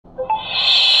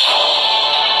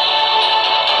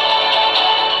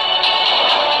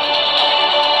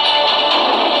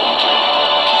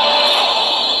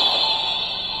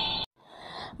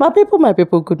My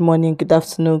people, good morning, good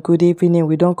afternoon, good evening.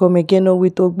 We don't come again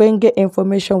with ogbenge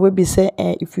information. We be say,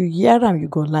 if you hear them, you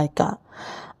go like her.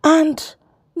 And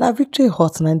now victory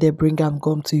hot now they bring them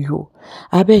come to you.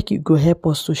 I beg you go help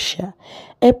us to share,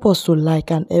 help us to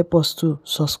like, and help us to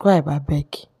subscribe. I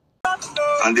beg.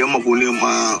 And the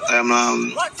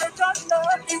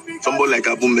somebody like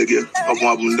Abu Mege,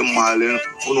 Abu the Mali,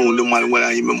 who the Mali when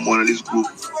I even one of this group.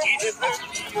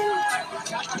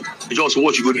 Just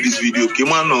watch you go to this video.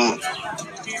 Come on,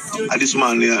 this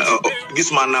man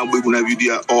now we gonna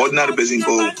video ordinary person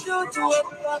go.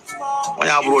 Why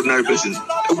have ordinary person?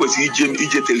 It was EJ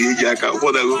tell EJ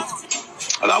what I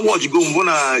watch go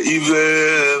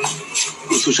if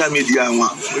social media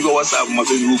we go WhatsApp, my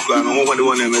Facebook, and one the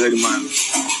one man.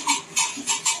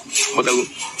 What do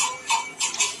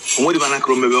you want to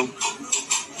remember?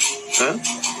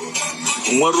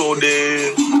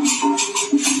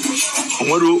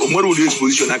 What would this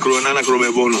position? I can't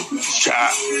remember.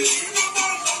 Cha.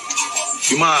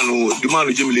 The man,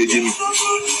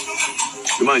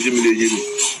 Jimmy.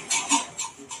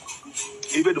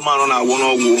 Even the man on our one to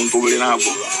be on our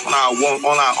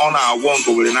one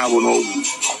to be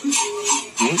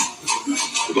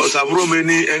because I've room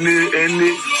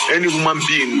any woman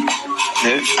being.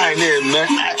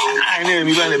 I name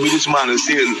even a businessman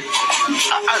still. I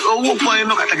won't find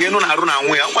no again on Aruna. I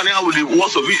would the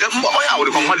worst of it. I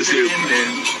would come to say,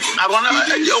 I want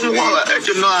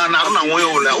to know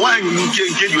Aruna. Why you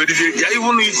can't get you?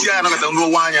 Even if you are not going to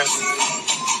wire.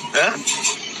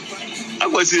 I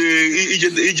was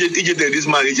Egypt this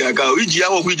man, Egypt,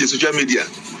 which is social media.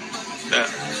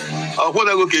 What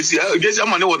I go see, I guess I'm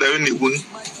not what I need.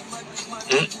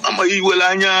 I'm a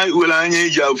Iwelanya,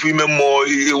 you have women more,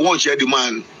 you watch the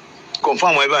man.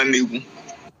 Confirm my van.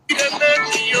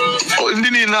 Oh,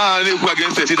 Indini na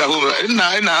against the city at home.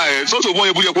 So boy,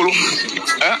 you put your polo. And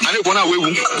you want to wait.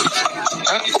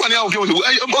 What are you okay?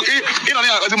 In a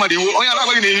oh, yeah,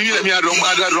 let me add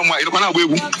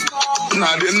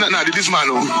Nah, this man,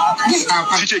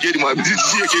 she check it, man. She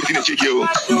check you.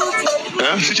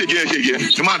 She check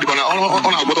it. The man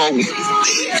on our bottom.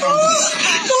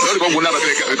 Because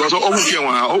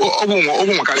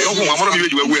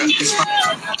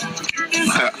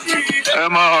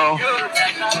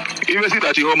even sit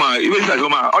at home, all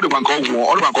the one call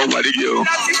by the girl.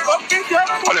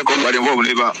 All the call by the woman,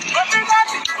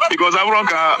 because I wrong,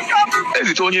 as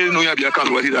it only know you have your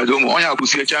account with it at home, on your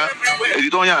pussy, as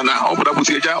it only now, open up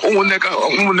pussy,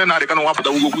 then I can walk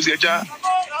the pussy.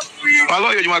 My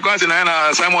lawyer, you might cousin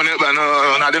Simon Evan,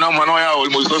 I don't know, Manoya,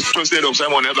 almost trusted of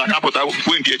Simon Evan, Capota,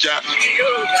 Wing Kitcha.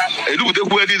 I look at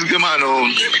where this man,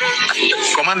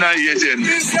 Commander Yesen,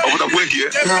 of the Wing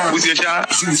here, with your child.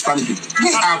 She's panicking.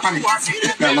 Panic.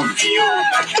 They're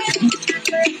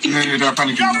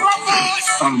panicking.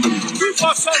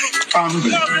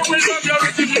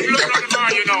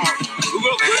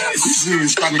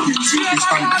 She's panicking.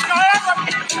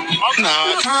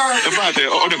 In fact,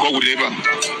 all the go with him.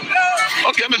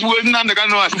 Okay, Miss Wood, none of the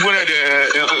gun was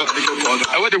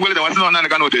I went to Willie, I was not on the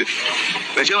gun with it.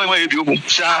 The children way you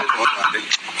sharp.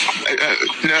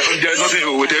 There's nothing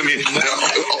with me.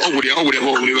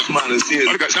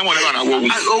 Someone I walk.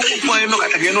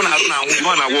 Again on our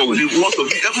walk.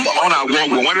 On our walk.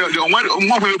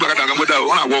 One way back on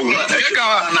our walk.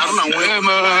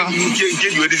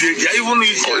 Give you a disease. Even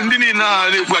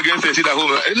against the city at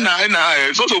home. And I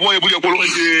so boy, put your polo. I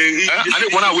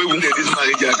don't want to wait with this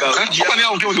manager.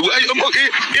 Okay,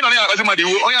 you know, as a matter,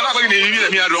 oh, yeah, I'm going to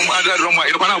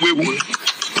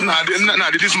now, this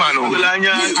man,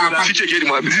 she check it,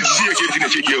 man. She check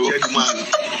it, man.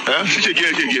 She check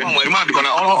it, man.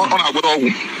 On our good old.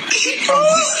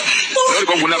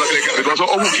 Because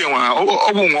all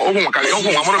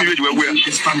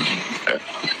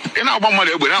and I want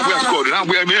money when I wear scored, and I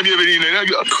wear maybe where you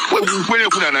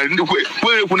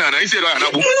put on, I said,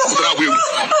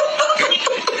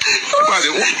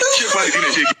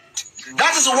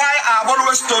 that is why I've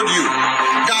always told you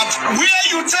that where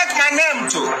you take my name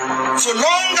to, so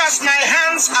long as my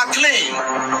hands are clean,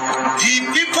 the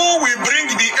people will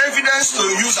bring the evidence to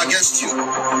use against you.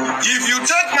 If you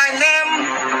take my name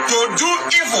to do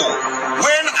evil,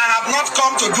 when I have not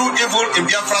come to do evil in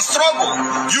Biafra struggle,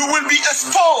 you will be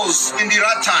exposed in the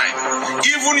right time.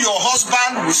 Even your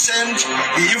husband will send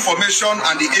the information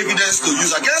and the evidence to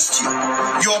use against you.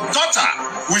 Your daughter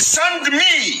will send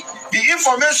me the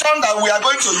information that we are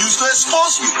going to use to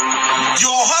expose you.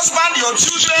 Your husband, your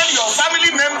children, your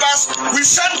family members will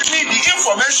send me the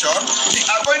information we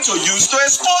are going to use to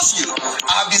expose you.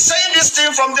 I have been saying this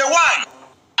thing from day one.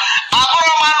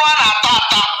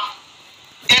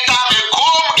 It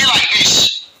will be like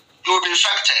this. You will be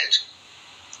infected.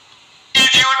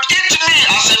 you eat me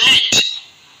as a meat,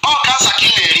 oh, cancer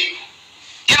killing,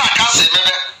 you know, cancer,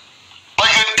 but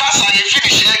you cancer, you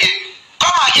finish again.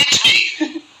 Come and eat me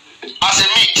as a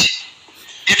meat.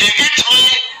 If you eat me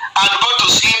and go to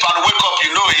sleep and wake up,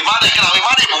 you know, you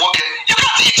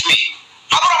can't eat me.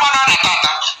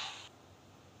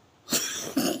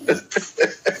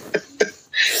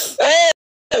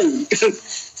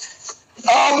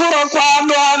 I'm not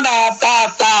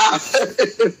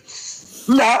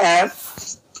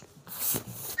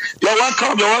You're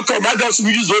welcome, you're welcome. I just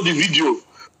use all the video.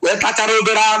 We're talking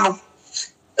about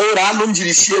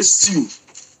stew.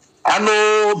 I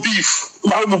know beef.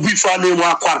 Beef and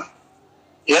wakwan.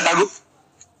 Yeah,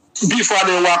 beef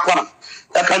and wakwan.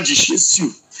 That can just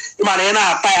stew. Man,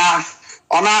 I tie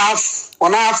on half.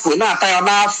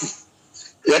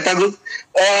 Yeah,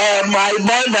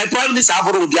 my point is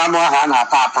Abro Diano Hana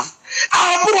Tata.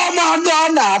 Abro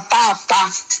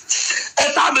Tata.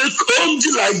 And I'm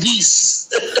like this.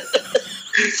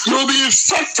 You'll be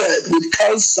infected with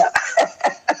cancer.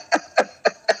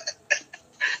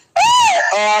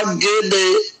 Oh, good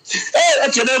day. Hey,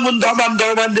 that's your name.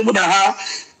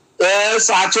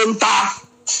 Sachonta.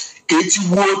 It's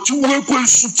what you work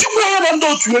with.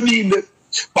 You don't need.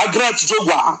 But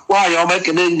why you're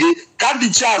making it? Can't be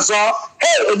chance.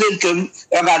 Hey,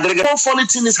 and funny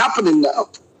thing is happening now.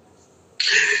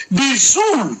 The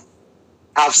zoo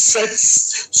have set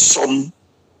some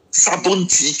sabon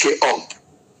TK up.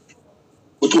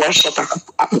 With one shot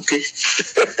okay.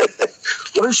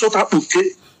 One shot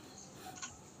okay.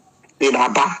 In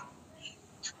Abba.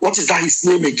 What is that his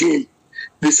name again?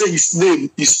 They say his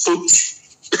name is Oti.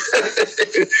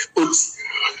 Oti.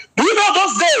 Do you know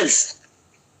those days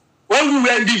when we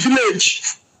were in the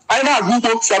village? I know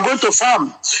Google, if you are going to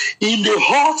farm in the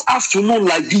hot afternoon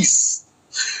like this,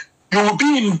 you will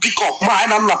be in pickup.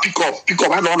 I'm not pickup. I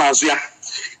don't know as well.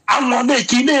 I'm not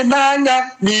making a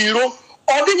nanya, Miro,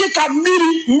 or did you come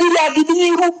Mira di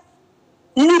Miro?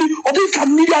 Miri, or they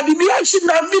can Mira di Mira, she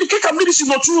not Miri, can Miri, she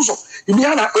not choose.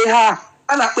 Imiana,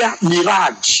 Anna,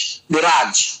 Mirage.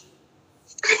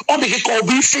 Or they can call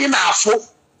be Finafo.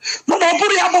 No, but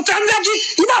about energy,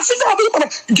 enough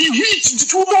the heat, the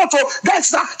too much, that's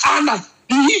that Anna.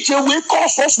 The heat will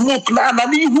cause us smoke, Nana,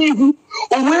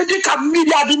 or where they can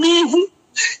media the Nihu.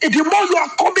 The more you are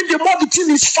coming, the more the thing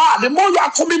is far. The more you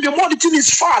are coming, the more the thing is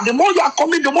far. The more you are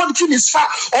coming, the more the thing is far.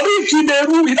 Or if in the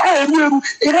room, in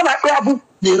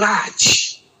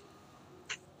Mirage.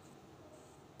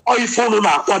 Or if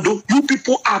you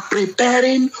people are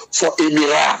preparing for a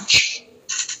mirage.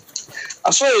 I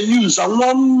saw a news and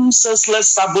one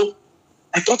senseless Sabo.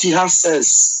 I thought he has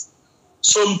sense.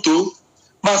 Somto,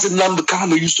 Mazin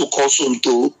Nambekano used to call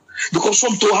Somto because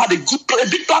Somto had a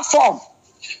big platform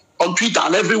on Twitter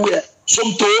and everywhere.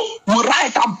 Somto will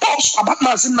write and post about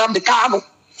Mazin Nambekano.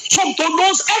 Somto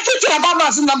knows everything about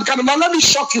Mazin Nambekano. Now let me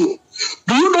shock you.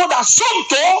 Do you know that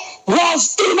Somto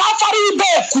was in Afari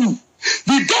Beku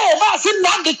the day Mazin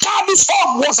Nambekano's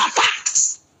home was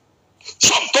attacked?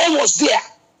 Somto was there.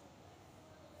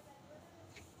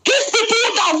 These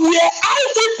people that were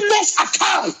eyewitness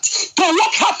account to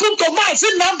what happened to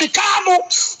Mazin Nambekano,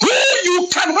 who you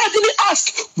can readily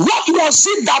ask, what was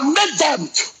it that made them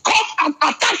come and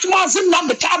attack Mazin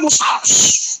Nambekano's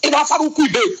house in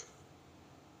Afarukuibe?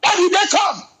 Why did they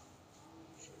come?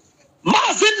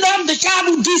 Mazin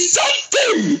Nambekano, the same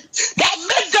thing that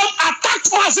made them attack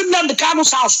Mazin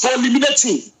Nambekano's house for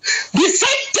eliminating. The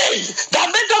same thing that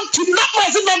made them kidnap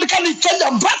Mazin Nambekano in Kenya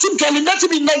and brought him to eliminate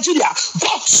him in Nigeria.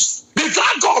 But the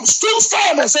dragon stood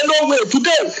firm and said, no way,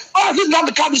 today, Mazin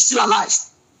Nambekano is still alive.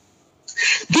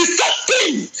 The same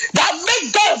thing that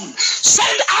made them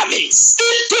send armies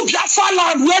into Biafra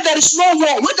land where there is no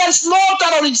war, where there is no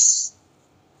terrorists.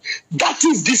 That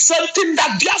is the same thing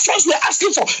that Biafrans were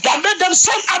asking for. That made them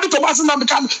send army to Mazin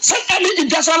Nambekano, send army in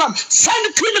Biafra land,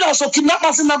 send criminals to kidnap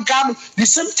Mazin Nambekano. The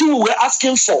same thing we were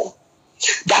asking for.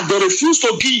 That they refused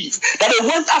to give, that they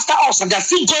went after us and they're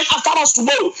still going after us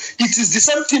tomorrow. It is the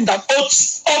same thing that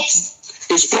Oti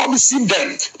is promising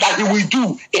them that he will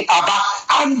do in Aba.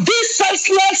 And this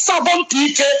senseless Sabon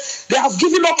TK, they have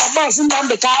given up on Mazin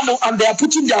Nambekano and they are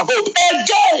putting their hope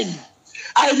again.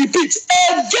 I repeat,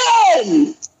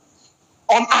 again,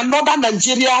 on another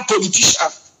Nigeria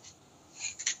politician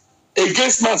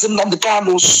against Mazin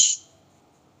Nambekano's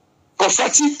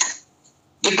prophetic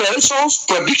declarations,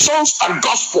 predictions, and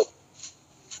gospel.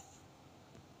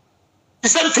 The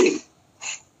same thing.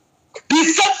 The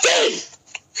same thing.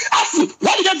 Ask me,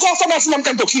 why did they go after Mazin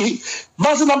Nambekano to kill him?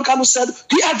 Mazin Nambekano said,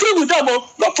 he agreed with them,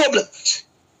 no problem.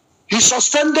 He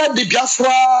suspended the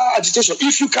Biafra agitation.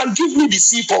 If you can give me the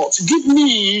seaport, give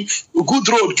me a good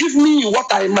road, give me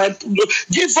what I might,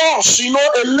 give us,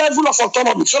 a level of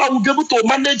autonomy so that we'll be able to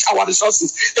manage our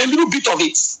resources, a little bit of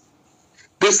it.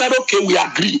 They said, okay, we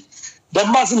agree. The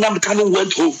Mazi Nnamdi Kanu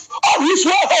went home. On his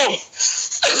way home,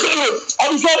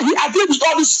 he agreed with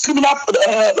all these criminal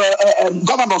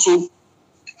governors.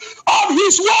 On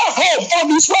his way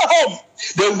home,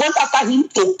 they went after him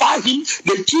to buy him.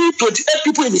 They killed 28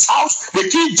 people in his house. They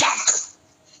killed Jack.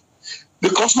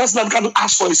 Because Mazi Nnamdi Kanu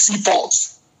asked for a seaport.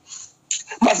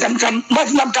 Mazi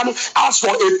Nnamdi Kanu asked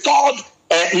for a third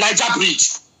Niger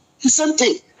bridge. The same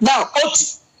thing. Now, Oti,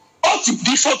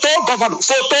 the photo governor,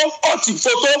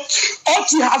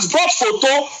 Oti has brought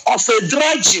photo of a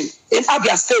dredging in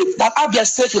Abia State, that Abia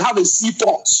State will have a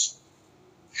seaport.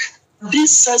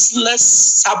 This senseless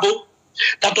Sabo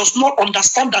that does not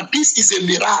understand that this is a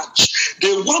mirage.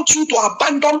 They want you to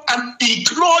abandon and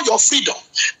ignore your freedom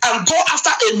and go after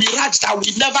a mirage that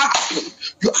will never happen.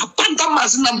 You abandon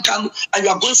Mazi Nnamdi Kanu and you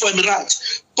are going for a mirage.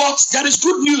 But there is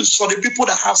good news for the people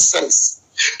that have sense.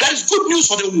 There is good news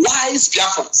for the wise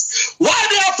Biafrans. While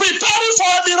they are preparing for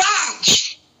a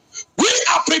mirage, we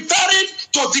are preparing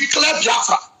to declare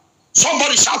Biafra.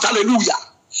 Somebody shout hallelujah.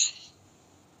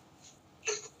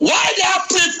 While they are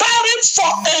preparing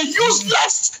for a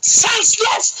useless,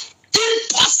 senseless,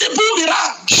 impossible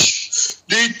mirage,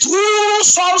 the true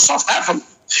sons of heaven,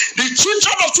 the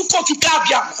children of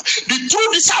Chukwokikabiam, the true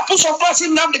disciples of Mazi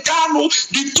Nnamdi Kanu,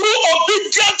 the true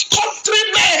obedient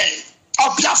countrymen of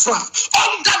Biafra,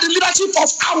 under the leadership of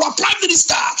our Prime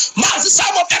Minister, Mazi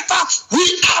Simon Ekpa, we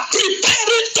are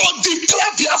preparing to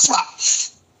declare Biafra.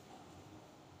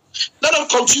 Let them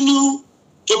continue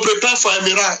to prepare for a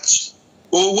mirage.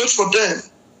 We'll wait for them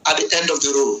at the end of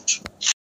the road.